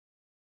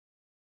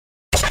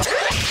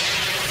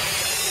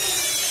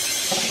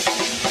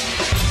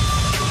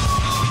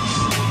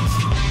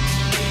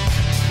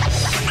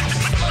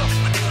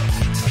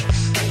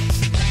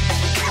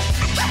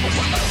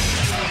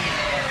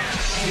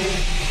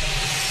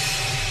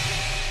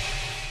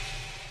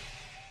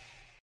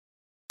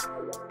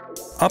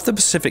Off the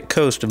Pacific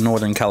coast of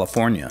Northern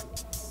California,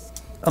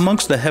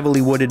 amongst the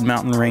heavily wooded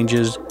mountain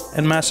ranges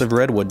and massive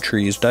redwood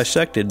trees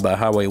dissected by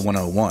Highway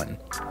 101,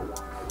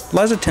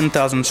 lies a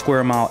 10,000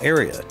 square mile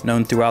area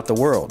known throughout the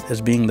world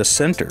as being the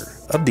center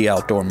of the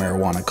outdoor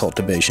marijuana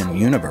cultivation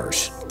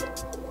universe,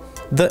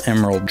 the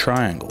Emerald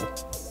Triangle.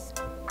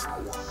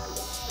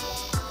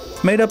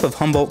 Made up of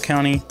Humboldt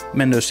County,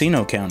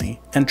 Mendocino County,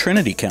 and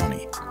Trinity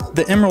County,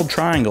 the Emerald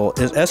Triangle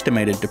is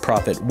estimated to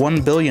profit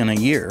 $1 billion a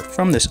year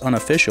from this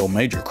unofficial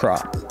major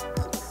crop.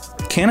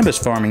 Cannabis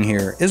farming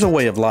here is a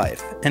way of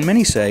life, and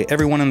many say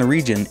everyone in the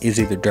region is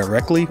either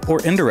directly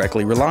or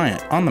indirectly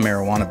reliant on the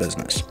marijuana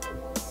business.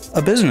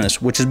 A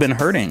business which has been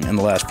hurting in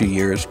the last few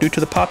years due to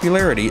the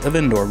popularity of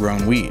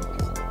indoor-grown weed.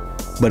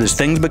 But as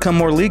things become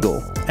more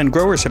legal, and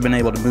growers have been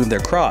able to move their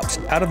crops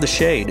out of the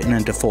shade and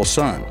into full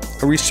sun,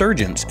 a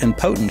resurgence in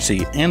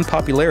potency and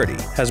popularity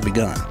has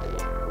begun.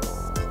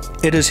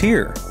 It is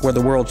here where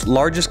the world's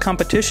largest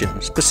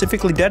competition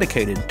specifically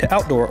dedicated to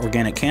outdoor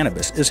organic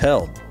cannabis is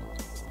held,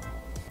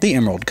 the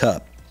Emerald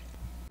Cup.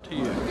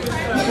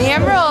 The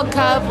Emerald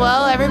Cup,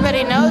 well,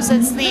 everybody knows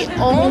it's the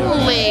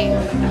only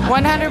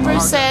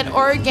 100%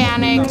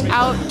 organic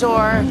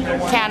outdoor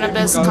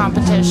cannabis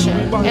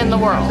competition in the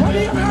world.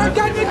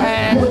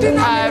 And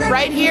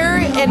right here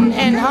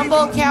in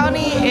Humboldt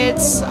County,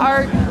 it's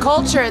our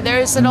culture.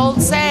 There's an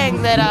old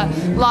saying that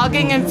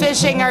logging and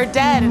fishing are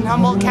dead and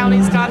Humboldt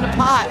County's gone to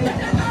pot.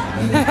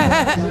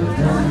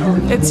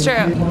 It's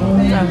true.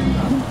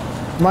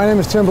 My name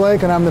is Tim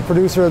Blake and I'm the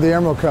producer of the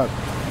Emerald Cup.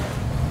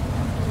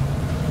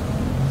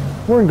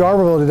 We're in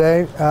Garberville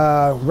today,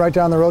 right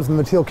down the road from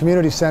the Mateel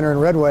Community Center in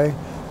Redway.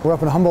 We're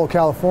up in Humboldt,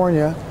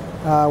 California.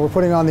 We're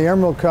putting on the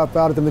Emerald Cup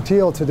out at the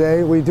Mateel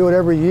today. We do it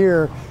every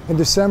year in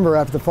December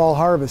after the fall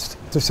harvest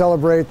to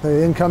celebrate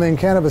the incoming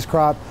cannabis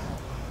crop.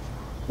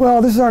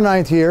 Well, this is our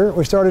 9th year.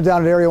 We started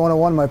down at Area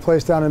 101, my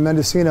place down in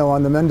Mendocino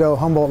on the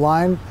Mendo-Humboldt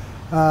line.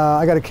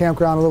 I got a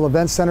campground, a little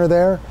event center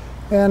there.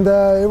 And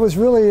it was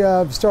really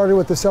started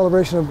with the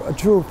celebration of a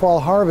true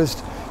fall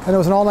harvest. And it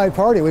was an all-night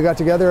party. We got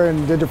together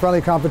and did a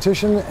friendly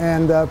competition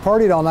and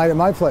partied all night at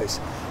my place.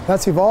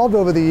 That's evolved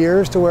over the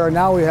years to where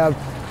now we have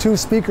 2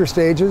 speaker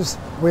stages.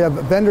 We have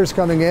vendors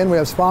coming in. We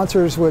have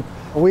sponsors with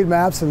Weed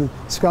Maps and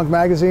Skunk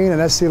Magazine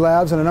and SC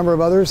Labs and a number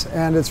of others.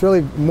 And it's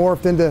really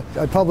morphed into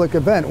a public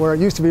event where it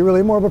used to be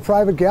really more of a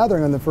private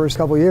gathering in the first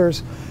couple of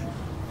years.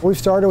 We've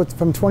started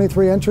from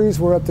 23 entries.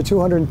 We're up to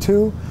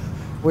 202.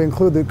 We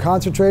include the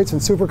concentrates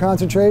and super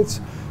concentrates.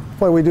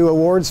 We do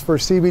awards for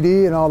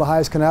CBD and all the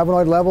highest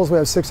cannabinoid levels. We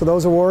have 6 of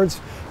those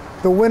awards.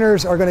 The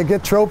winners are going to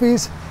get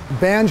trophies.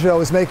 Banjo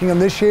is making them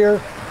this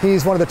year.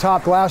 He's one of the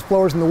top glass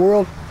blowers in the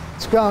world.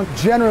 Skunk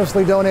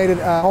generously donated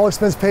all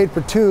expense paid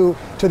for 2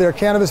 to their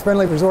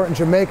cannabis-friendly resort in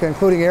Jamaica,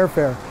 including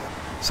airfare.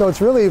 So it's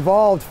really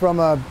evolved from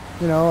a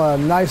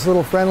nice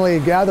little friendly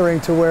gathering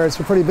to where it's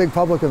a pretty big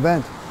public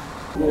event.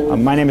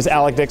 My name is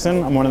Alec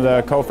Dixon. I'm one of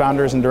the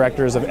co-founders and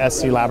directors of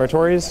SC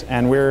Laboratories,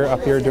 and we're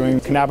up here doing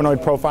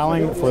cannabinoid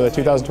profiling for the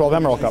 2012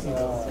 Emerald Cup.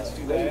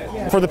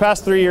 For the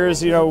past 3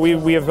 years,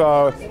 we have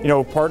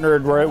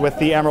partnered with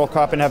the Emerald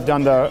Cup and have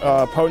done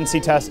the potency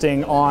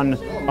testing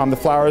on the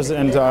flowers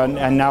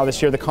and now this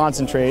year the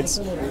concentrates.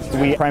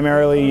 We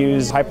primarily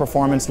use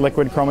high-performance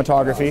liquid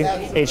chromatography,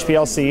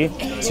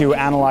 HPLC, to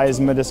analyze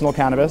medicinal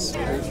cannabis.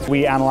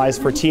 We analyze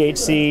for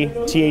THC,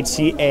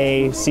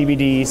 THCA,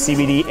 CBD,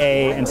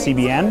 CBDA, and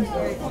CBN.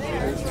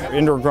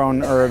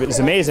 Indoor-grown herb is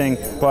amazing,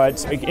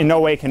 but in no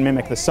way can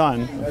mimic the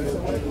sun.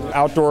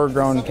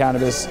 Outdoor-grown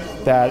cannabis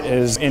that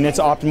is in its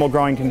optimal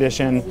growing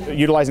condition,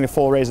 utilizing the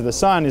full rays of the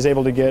sun, is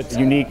able to get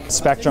unique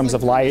spectrums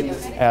of light,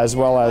 as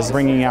well as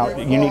bringing out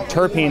unique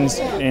terpenes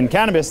in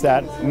cannabis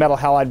that metal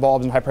halide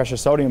bulbs and high-pressure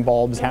sodium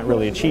bulbs can't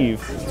really achieve.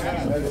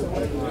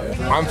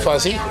 I'm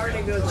Fuzzy.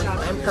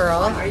 I'm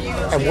Pearl.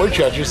 And we're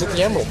judges at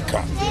the Emerald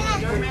Cup.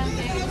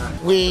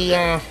 We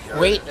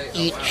rate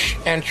each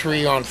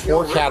entry on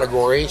 4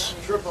 categories: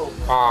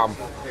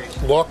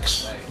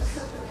 looks,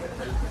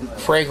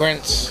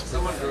 fragrance,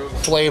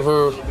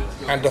 flavor,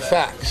 and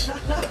effects,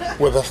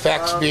 with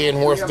effects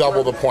being worth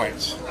double the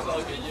points.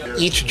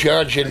 Each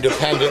judge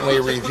independently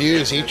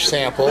reviews each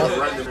sample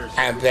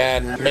and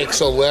then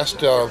makes a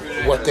list of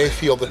what they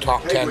feel the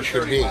top 10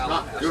 should be.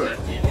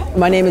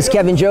 My name is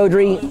Kevin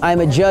Jodry. I'm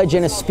a judge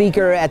and a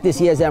speaker at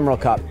this year's Emerald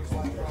Cup.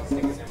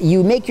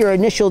 You make your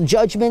initial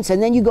judgments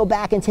and then you go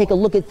back and take a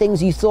look at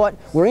things you thought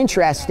were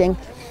interesting,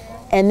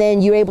 and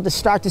then you're able to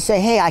start to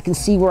say, hey, I can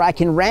see where I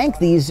can rank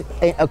these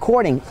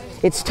according.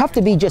 It's tough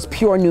to be just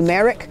pure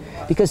numeric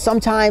because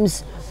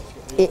sometimes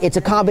it's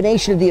a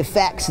combination of the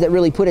effects that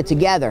really put it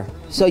together.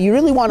 So you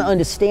really want to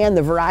understand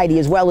the variety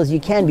as well as you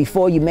can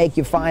before you make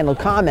your final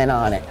comment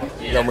on it.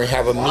 Then we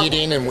have a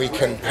meeting and we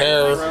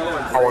compare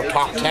our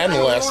top 10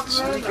 lists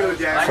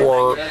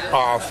for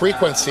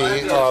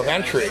frequency of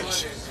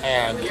entries.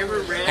 And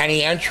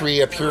any entry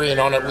appearing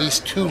on at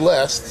least 2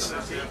 lists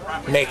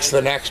makes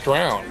the next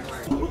round.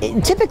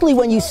 Typically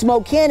when you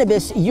smoke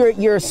cannabis,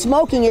 you're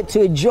smoking it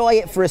to enjoy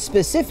it for a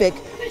specific,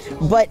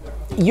 but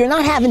you're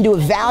not having to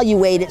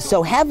evaluate it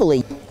so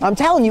heavily. I'm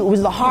telling you, it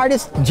was the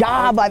hardest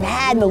job I've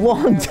had in a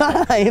long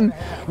time,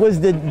 was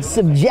to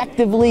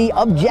subjectively,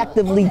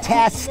 objectively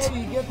test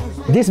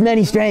this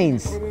many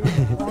strains.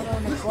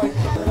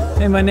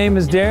 Hey, my name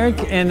is Derek,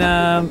 and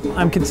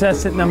I'm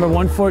contestant number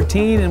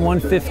 114 and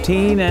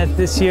 115 at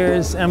this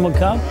year's Emerald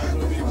Cup.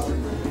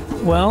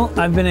 Well,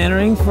 I've been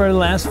entering for the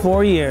last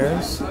 4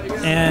 years,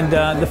 and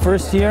the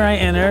first year I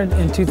entered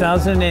in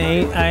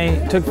 2008,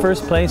 I took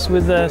first place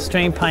with the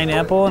strain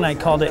Pineapple, and I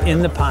called it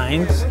In the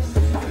Pines.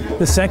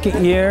 The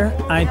second year,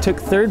 I took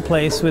third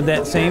place with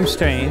that same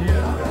strain,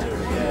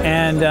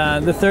 and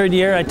the third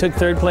year, I took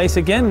third place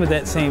again with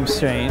that same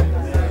strain.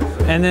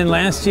 And then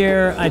last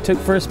year, I took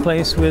first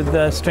place with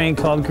a strain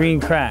called Green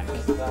Crack.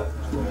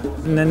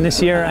 And then this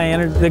year, I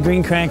entered the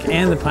Green Crack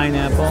and the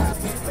Pineapple.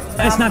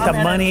 It's not the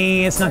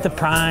money, it's not the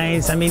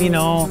prize. I mean, it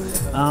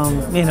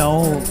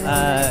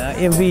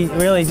would be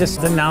really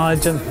just the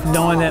knowledge of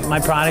knowing that my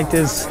product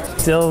is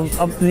still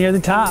up near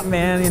the top,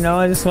 man.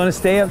 I just want to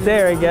stay up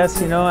there, I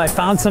guess. I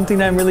found something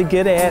that I'm really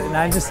good at, and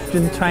I've just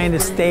been trying to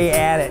stay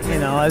at it,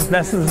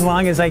 as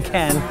long as I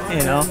can,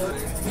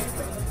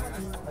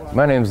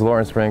 My name's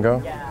Lawrence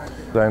Ringo.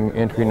 I'm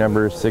entry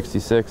number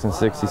 66 and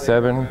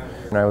 67,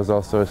 and I was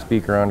also a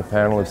speaker on a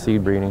panel of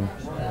seed breeding.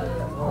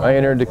 I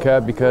entered the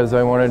Cup because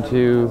I wanted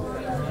to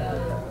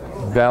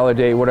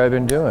validate what I've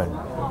been doing.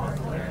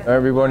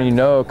 Everyone you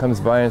know comes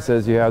by and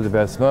says you have the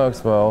best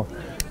smokes. Well,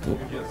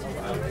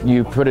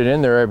 you put it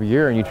in there every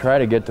year and you try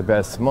to get the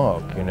best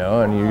smoke, and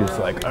you're just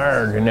like,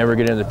 you never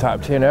get in the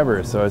top 10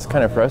 ever, so it's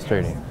kind of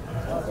frustrating.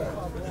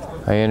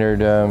 I entered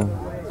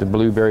the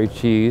Blueberry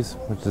Cheese,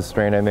 which is a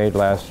strain I made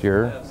last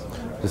year,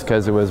 just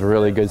because it was a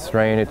really good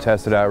strain. It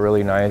tested out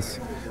really nice.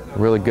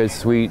 Really good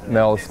sweet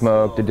mellow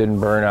smoke that didn't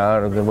burn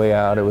out on the way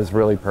out. It was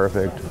really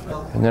perfect.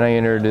 And then I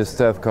entered this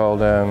stuff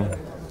called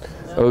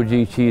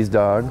OG Cheese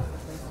Dog,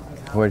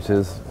 which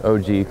is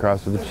OG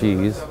crossed with the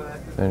cheese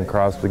and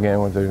crossed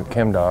again with the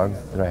Chem Dog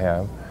that I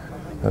have.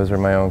 Those are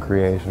my own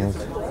creations.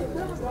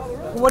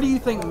 What do you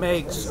think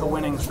makes a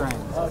winning strain?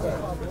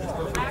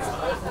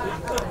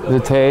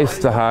 The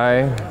taste, the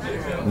high,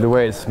 the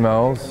way it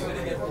smells.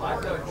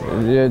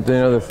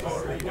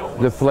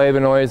 The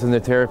flavonoids and the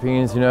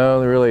terpenes,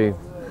 really.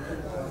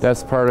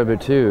 That's part of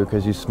it too,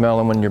 because you smell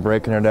them when you're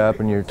breaking it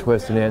up and you're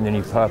twisting it, and then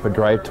you pop a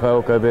dry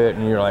toke of it,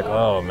 and you're like,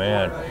 oh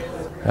man.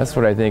 That's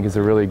what I think is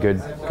a really good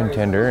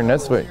contender, and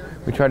that's what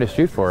we try to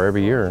shoot for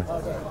every year.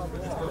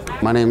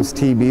 My name's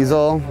T.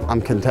 Beazle. I'm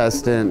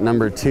contestant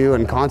number 2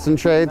 in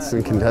concentrates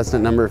and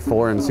contestant number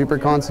 4 in super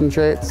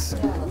concentrates.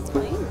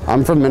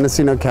 I'm from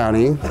Mendocino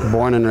County,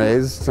 born and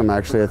raised. I'm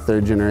actually a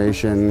 3rd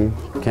generation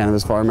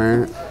cannabis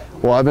farmer.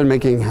 Well, I've been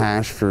making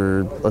hash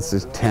for, let's say,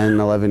 10,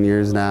 11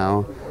 years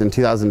now. In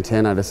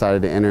 2010, I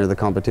decided to enter the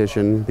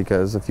competition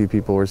because a few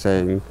people were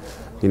saying,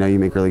 you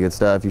make really good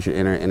stuff, you should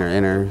enter.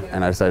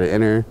 And I decided to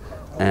enter,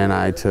 and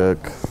I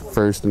took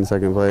 1st and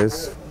 2nd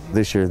place.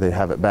 This year, they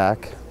have it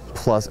back,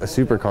 plus a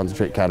super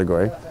concentrate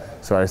category.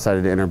 So I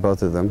decided to enter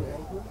both of them.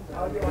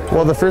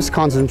 Well, the first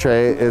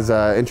concentrate is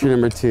entry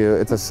number 2.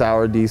 It's a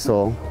sour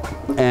diesel,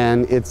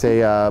 and it's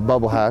a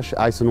bubble hash,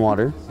 ice and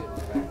water.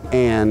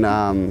 And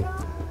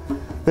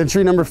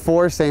entry number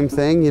 4, same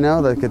thing,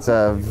 it's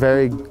a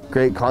very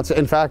great concert.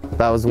 In fact,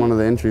 that was one of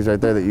the entries right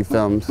there that you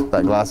filmed,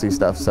 that glassy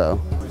stuff, so.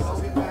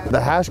 The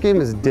hash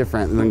game is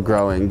different than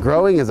growing.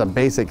 Growing is a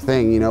basic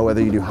thing,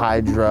 whether you do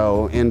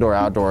hydro, indoor,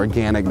 outdoor,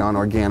 organic,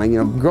 non-organic,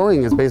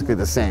 growing is basically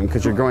the same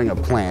because you're growing a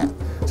plant,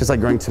 just like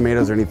growing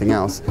tomatoes or anything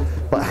else.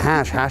 But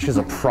hash is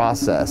a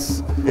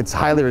process. It's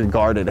highly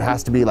regarded. It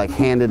has to be like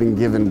handed and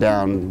given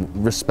down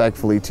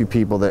respectfully to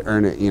people that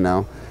earn it,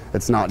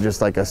 It's not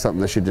just like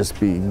something that should just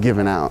be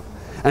given out.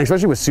 And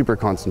especially with super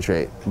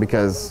concentrate,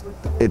 because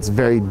it's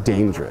very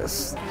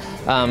dangerous.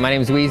 My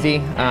name is Wheezy.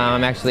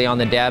 I'm actually on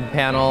the DAB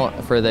panel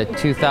for the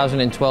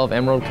 2012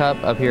 Emerald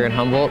Cup up here in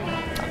Humboldt.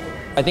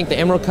 I think the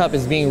Emerald Cup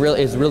is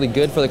really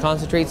good for the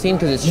concentrate scene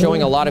because it's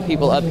showing a lot of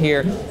people up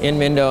here in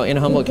Mendo, in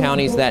Humboldt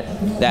counties, that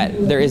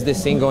there is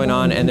this scene going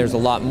on, and there's a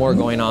lot more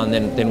going on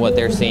than what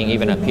they're seeing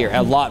even up here.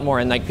 A lot more,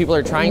 and like people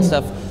are trying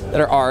stuff that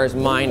are ours,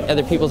 mine,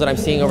 other people's that I'm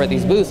seeing over at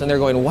these booths, and they're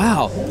going,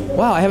 wow,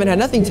 I haven't had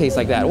nothing taste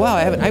like that. Wow,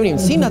 I haven't even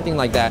seen nothing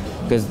like that.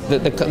 Because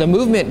the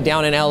movement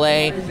down in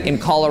LA, in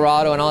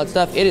Colorado, and all that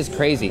stuff, it is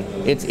crazy.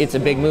 It's a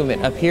big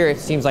movement. Up here, it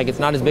seems like it's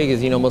not as big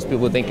as most people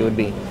would think it would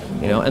be.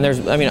 And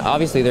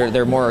obviously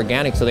they're more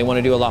organic, so they want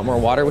to do a lot more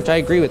water, which I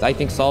agree with. I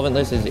think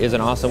solventless is an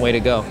awesome way to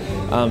go.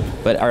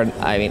 But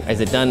is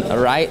it done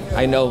right?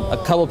 I know a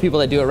couple people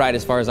that do it right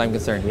as far as I'm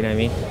concerned. You know what I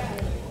mean?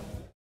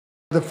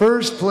 The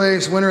first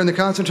place winner in the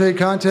concentrate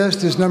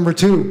contest is number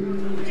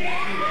 2.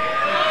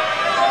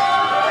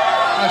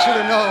 I should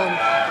have known.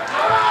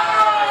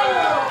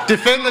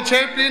 Defend the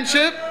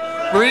championship,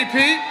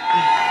 repeat.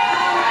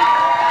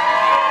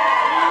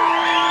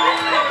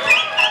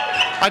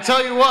 I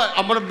tell you what,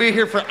 I'm gonna be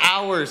here for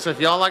hours, so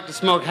if y'all like to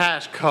smoke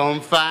hash, come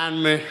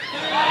find me.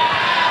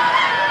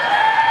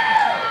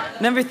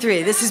 Number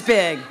 3, this is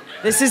big.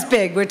 This is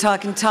big, we're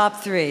talking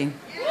top 3.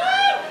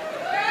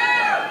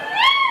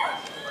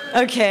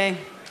 Okay,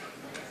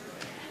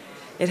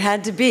 It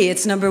had to be.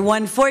 It's number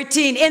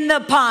 114 in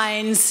the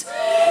Pines.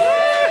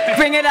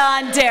 Bring it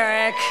on,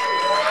 Derek.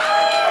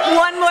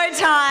 One more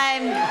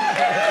time.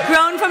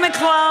 Grown from a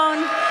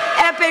clone.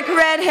 Epic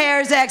red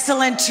hairs,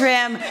 excellent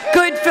trim.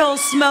 Good fill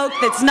smoke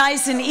that's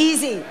nice and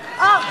easy.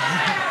 Oh.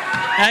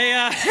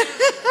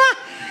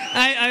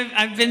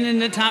 I've been in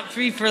the top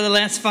 3 for the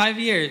last 5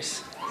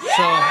 years.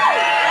 So.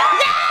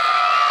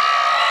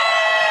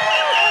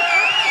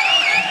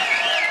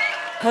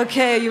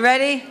 Okay, are you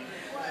ready?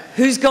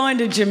 Who's going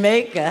to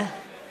Jamaica?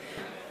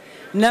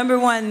 Number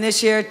 1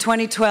 this year,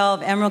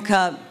 2012 Emerald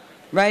Cup,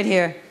 right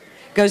here,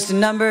 goes to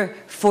number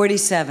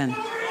 47.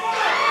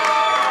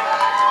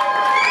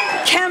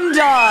 Chem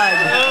Dog.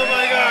 Oh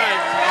my God.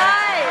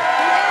 Right.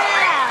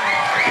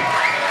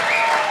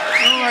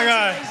 Yeah. Oh my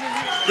God.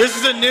 This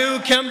is a new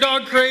Chem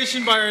Dog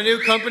creation by our new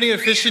company,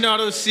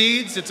 Aficionado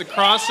Seeds. It's a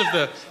cross of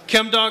the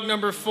Chem Dog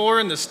number 4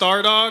 and the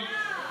Star Dog.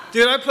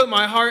 Dude, I put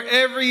my heart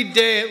every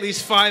day, at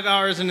least 5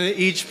 hours into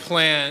each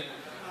plant.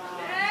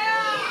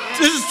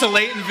 This is to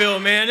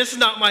Laytonville, man. This is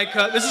not my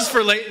cup. This is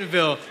for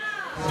Laytonville.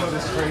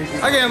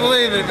 I can't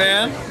believe it,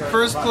 man.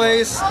 First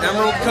place,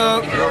 Emerald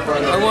Cup.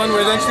 I won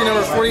with entry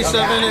number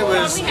 47. It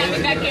was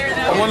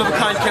a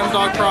one-of-a-kind Chem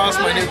Dog cross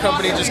my new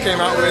company just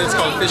came out with. It's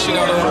called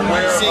Aficionado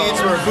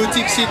Seeds. We're a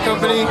boutique seed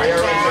company.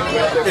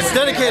 It's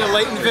dedicated to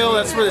Laytonville.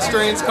 That's where the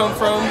strains come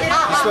from.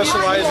 We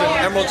specialize in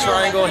Emerald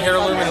Triangle,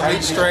 Heirloom, and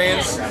Elite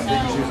strains.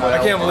 I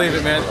can't believe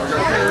it, man.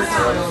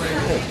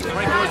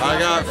 I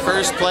got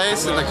first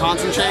place in the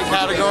concentrate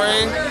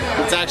category.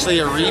 It's actually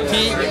a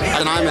repeat,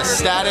 and I'm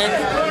ecstatic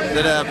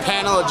that a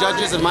panel of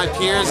judges and my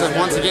peers have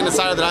once again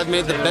decided that I've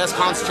made the best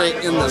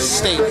concentrate in the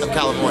state of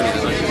California.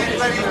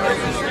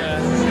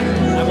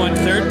 I won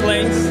 3rd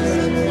place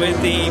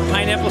with the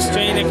pineapple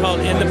strain they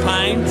called In the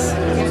Pines,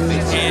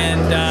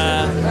 and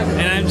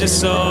I'm just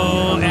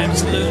so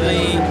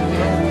absolutely.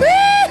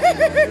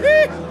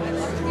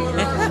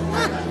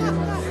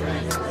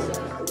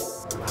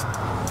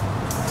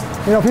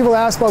 You know, people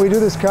ask why we do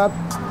this cup.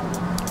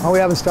 Oh, we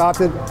haven't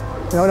stopped it.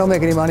 You know, we don't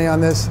make any money on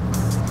this.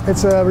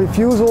 It's a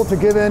refusal to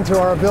give in to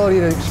our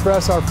ability to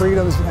express our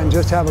freedoms and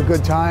just have a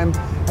good time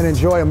and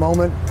enjoy a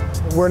moment.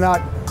 We're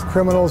not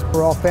criminals,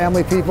 we're all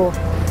family people,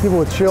 people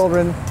with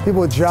children,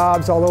 people with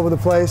jobs all over the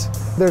place.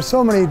 There's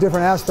so many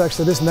different aspects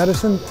to this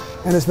medicine,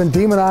 and it's been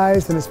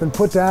demonized and it's been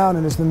put down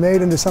and it's been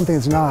made into something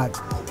it's not.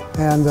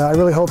 And I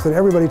really hope that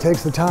everybody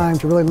takes the time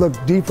to really look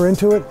deeper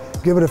into it,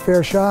 give it a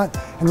fair shot,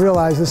 and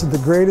realize this is the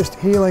greatest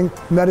healing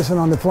medicine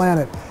on the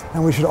planet,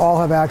 and we should all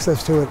have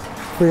access to it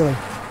freely.